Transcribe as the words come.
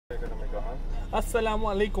Assalamu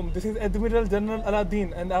alaikum. This is Admiral General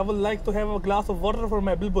Aladdin and I would like to have a glass of water for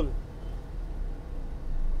my bilbul.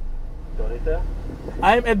 Sorry, sir?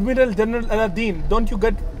 I am Admiral General Aladdin. Don't you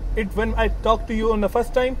get it when I talk to you on the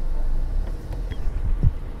first time?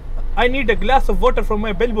 I need a glass of water for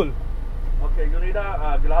my bilbul. Okay, you need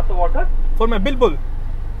a glass of water? For my bilbul.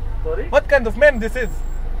 Sorry? What kind of man this is?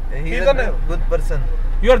 He's a good person.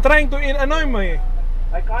 You are trying to annoy me.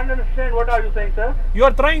 I can't understand. What are you saying, sir? You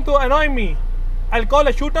are trying to annoy me. I'll call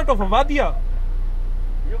a shootout of a Wadia.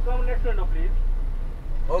 You come next window, please.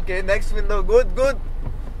 Okay, next window. Good, good.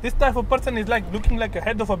 This type of person is like looking like a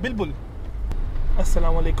head of a bilbul.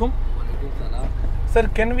 Assalamu alaikum. Sir,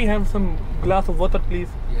 can we have some glass of water, please?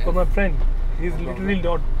 Yes. For my friend. He's literally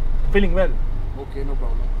not feeling well. Okay, no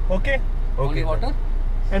problem. Okay? Only water?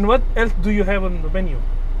 And what else do you have on the menu?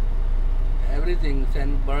 Everything.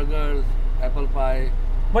 Send burgers, apple pie.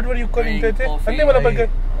 What were you calling Drink, it? coffee. Ande wala burger.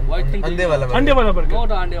 What thing? Ande wala burger. Ande wala burger.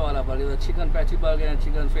 Not ande wala burger. The chicken patchy burger and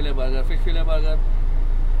chicken fillet burger, fish fillet burger.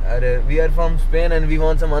 We are from Spain and we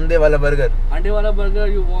want some ande wala burger. Ande wala burger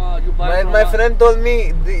you buy My friend told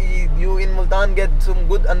me you in Multan get some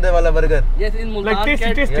good ande wala burger. Yes, in Multan Like tasty,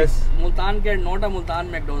 Kent. tasty. Yes. Multan Kent, not a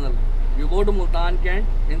Multan McDonalds. You go to Multan Kent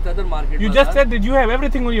in Southern Market. You Bazaar. just said that you have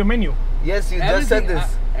everything on your menu. Yes, you just said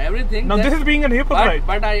this. Everything. Now this is being a hypocrite.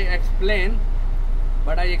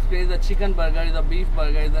 But I explain the chicken burger, is a beef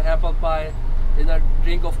burger, is the apple pie, is a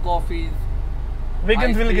drink of coffees.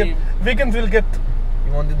 Vegans will get.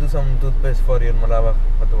 You want to do some toothpaste for your malava?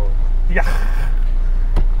 Yeah.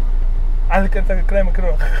 I'll get a crème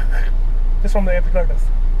cru. Just from the apparatus.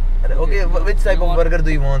 Okay, which type of burger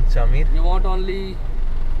do you want, Shamir? You want only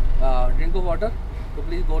drink of water? So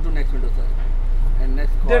please go to next window, sir. And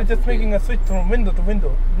next call. They're just making a switch from window to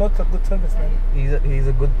window. Not a good service, man. He's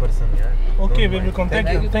a good person, yeah. Okay, Don't we will mind. contact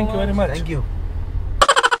you. Thank you very much. Thank you.